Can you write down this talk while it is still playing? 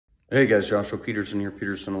Hey guys, Joshua Peterson here,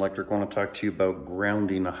 Peterson Electric. I want to talk to you about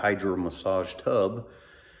grounding a hydro massage tub.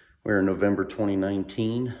 We're in November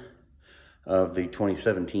 2019 of the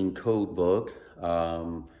 2017 code book.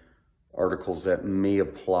 Articles that may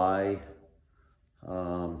apply,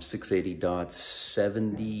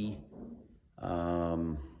 680.70, I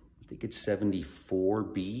think it's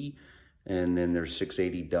 74B, and then there's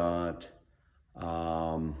 680.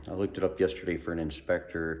 I looked it up yesterday for an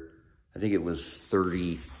inspector. I think it was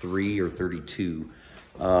 33 or 32.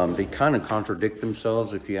 They kind of contradict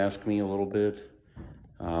themselves, if you ask me, a little bit.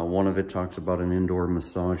 One of it talks about an indoor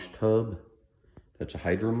massage tub. That's a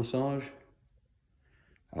hydro massage.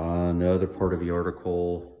 Another part of the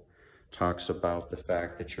article talks about the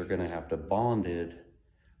fact that you're going to have to bond it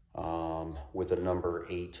with a number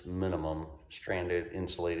 8 minimum, stranded,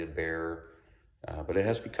 insulated, bare. But it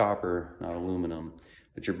has to be copper, not aluminum.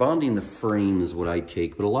 But you're bonding the frame is what I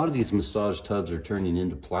take. But a lot of these massage tubs are turning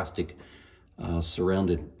into plastic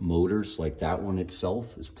surrounded motors, like that one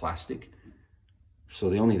itself is plastic. So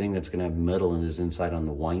the only thing that's going to have metal in is inside on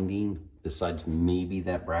the winding, besides maybe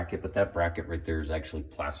that bracket. But that bracket right there is actually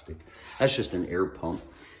plastic. That's just an air pump.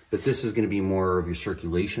 But this is going to be more of your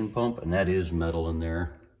circulation pump, and that is metal in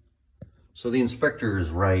there. So the inspector is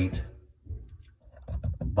right,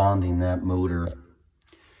 bonding that motor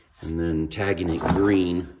and then tagging it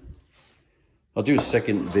green. I'll do a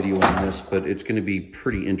second video on this, but it's going to be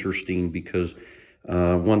pretty interesting because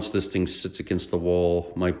once this thing sits against the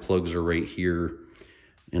wall, my plugs are right here.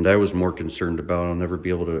 And I was more concerned about I'll never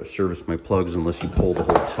be able to service my plugs unless you pull the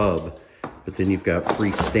whole tub. But then you've got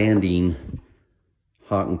freestanding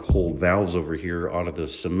hot and cold valves over here out of the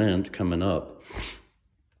cement coming up.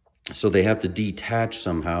 So they have to detach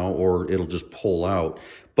somehow or it'll just pull out.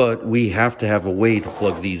 But we have to have a way to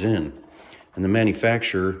plug these in. And the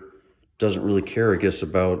manufacturer doesn't really care, I guess,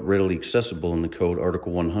 about readily accessible in the code,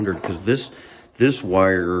 Article 100, because this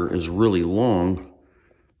wire is really long,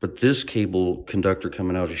 but this cable conductor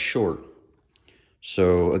coming out is short.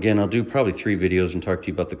 So again, I'll do probably 3 videos and talk to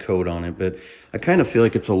you about the code on it, but I kind of feel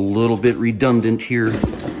like it's a little bit redundant here.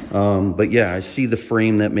 But yeah, I see the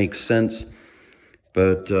frame, that makes sense.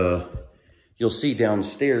 But you'll see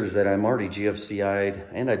downstairs that I'm already GFCI'd,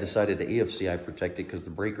 and I decided to AFCI protect it because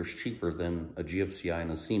the breaker's cheaper than a GFCI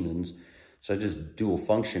and a Siemens. So I just dual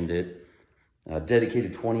functioned it.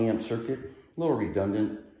 Dedicated 20 amp circuit, a little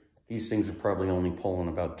redundant. These things are probably only pulling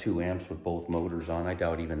about 2 amps with both motors on. I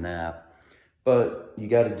doubt even that. But you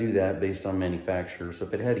got to do that based on manufacturer. So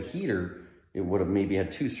if it had a heater, it would have maybe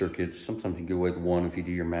had 2 circuits. Sometimes you go with 1 if you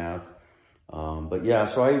do your math. But yeah,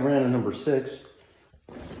 so I ran a number 6.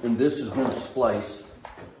 And this is going to splice.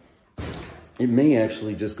 It may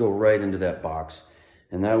actually just go right into that box.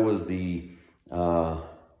 And that was the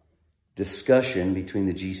discussion between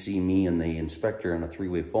the GC, me, and the inspector on a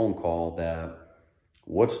 3-way phone call that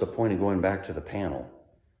what's the point of going back to the panel?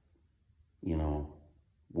 You know,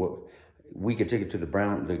 what we could take it to the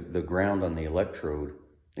ground on the electrode.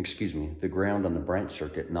 Excuse me, the ground on the branch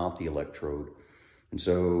circuit, not the electrode. And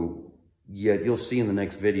so yet you'll see in the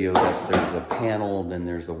next video that there's a panel, then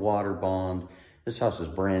there's the water bond. This house is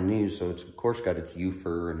brand new, so it's of course got its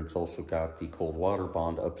UFER, and it's also got the cold water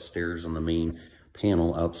bond upstairs on the main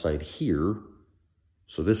panel outside here.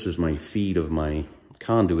 So this is my feed of my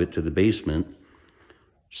conduit to the basement.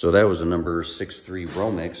 So that was a number 6.3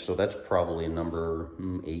 Romex, so that's probably a number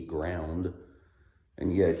 8 ground.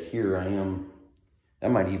 And yet here I am.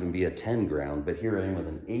 That might even be a 10 ground, but here I am with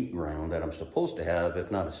an 8 ground that I'm supposed to have, if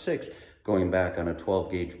not a 6, going back on a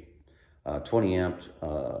 12 gauge, 20 amp,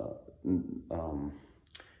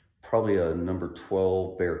 probably a number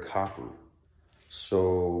 12 bare copper.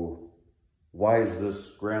 So why is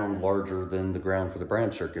this ground larger than the ground for the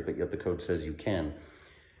branch circuit, but yet the code says you can?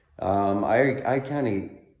 I kind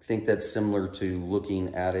of think that's similar to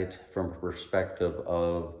looking at it from a perspective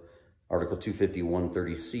of Article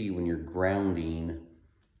 250.130C when you're grounding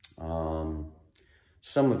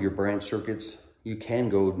some of your branch circuits. You can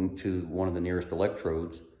go to one of the nearest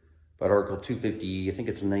electrodes, but Article 250, I think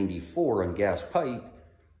it's 94 on gas pipe,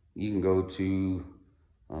 you can go to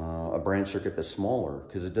a branch circuit that's smaller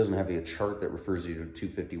because it doesn't have a chart that refers you to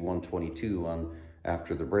 250.122 on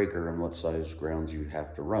after the breaker and what size grounds you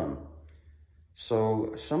have to run.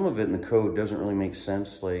 So some of it in the code doesn't really make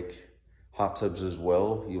sense, like hot tubs as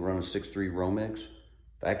well. You run a 6.3 Romex.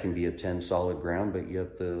 That can be a 10 solid ground, but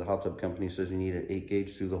yet the hot tub company says you need an 8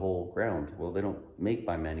 gauge through the whole ground. Well, they don't make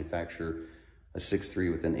by manufacturer a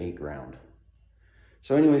 6.3 with an 8 ground.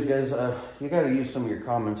 So anyways, guys, you got to use some of your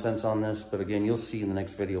common sense on this. But again, you'll see in the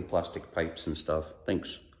next video plastic pipes and stuff.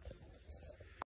 Thanks.